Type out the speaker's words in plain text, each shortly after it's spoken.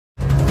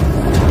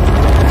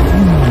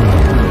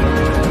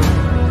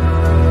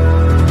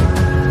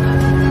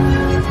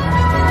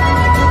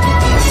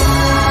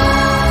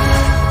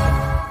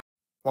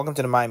Welcome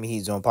to the Miami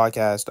Heat Zone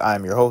podcast. I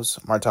am your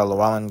host, Martel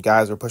Llewellyn.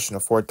 Guys, we're pushing to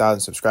 4,000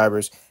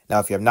 subscribers. Now,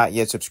 if you have not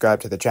yet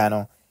subscribed to the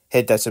channel,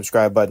 hit that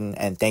subscribe button,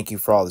 and thank you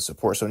for all the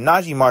support. So,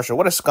 Naji Marshall,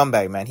 what a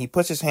scumbag, man. He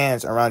puts his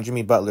hands around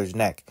Jimmy Butler's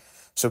neck.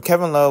 So,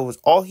 Kevin Love,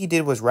 all he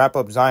did was wrap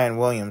up Zion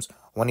Williams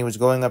when he was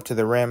going up to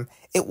the rim.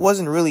 It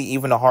wasn't really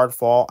even a hard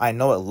fall. I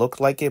know it looked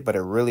like it, but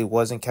it really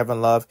wasn't. Kevin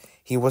Love,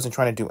 he wasn't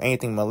trying to do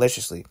anything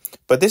maliciously.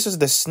 But this is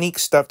the sneak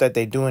stuff that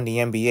they do in the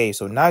NBA.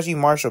 So, Naji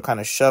Marshall kind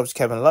of shoves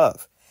Kevin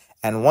Love.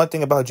 And one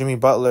thing about Jimmy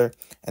Butler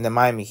and the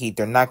Miami Heat,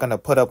 they're not going to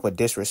put up with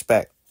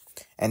disrespect.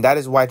 And that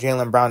is why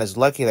Jaylen Brown is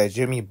lucky that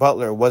Jimmy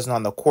Butler wasn't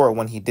on the court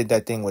when he did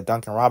that thing with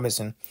Duncan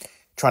Robinson,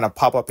 trying to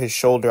pop up his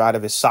shoulder out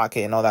of his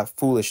socket and all that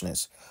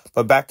foolishness.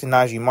 But back to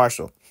Naji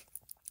Marshall.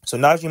 So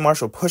Naji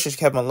Marshall pushes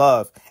Kevin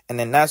Love, and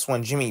then that's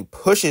when Jimmy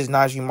pushes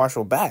Naji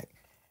Marshall back.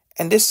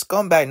 And this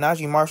scumbag,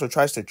 Naji Marshall,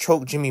 tries to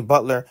choke Jimmy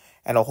Butler,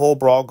 and the whole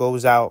brawl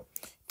goes out.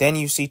 Then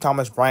you see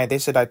Thomas Bryant. They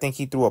said, I think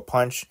he threw a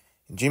punch.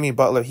 Jimmy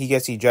Butler, he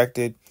gets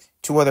ejected.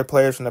 Two other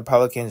players from the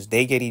Pelicans,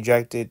 they get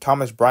ejected.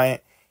 Thomas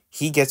Bryant,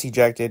 he gets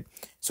ejected.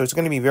 So it's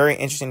going to be very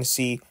interesting to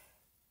see,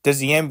 does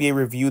the NBA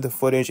review the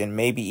footage and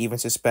maybe even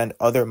suspend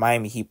other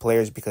Miami Heat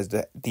players? Because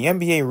the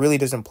NBA really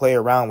doesn't play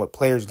around with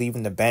players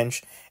leaving the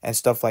bench and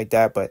stuff like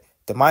that. But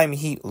the Miami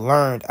Heat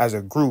learned as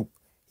a group,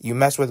 you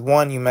mess with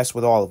one, you mess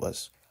with all of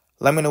us.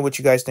 Let me know what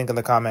you guys think in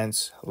the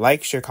comments.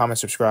 Like, share, comment,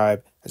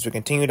 subscribe as we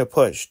continue to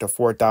push to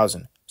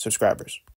 4,000 subscribers.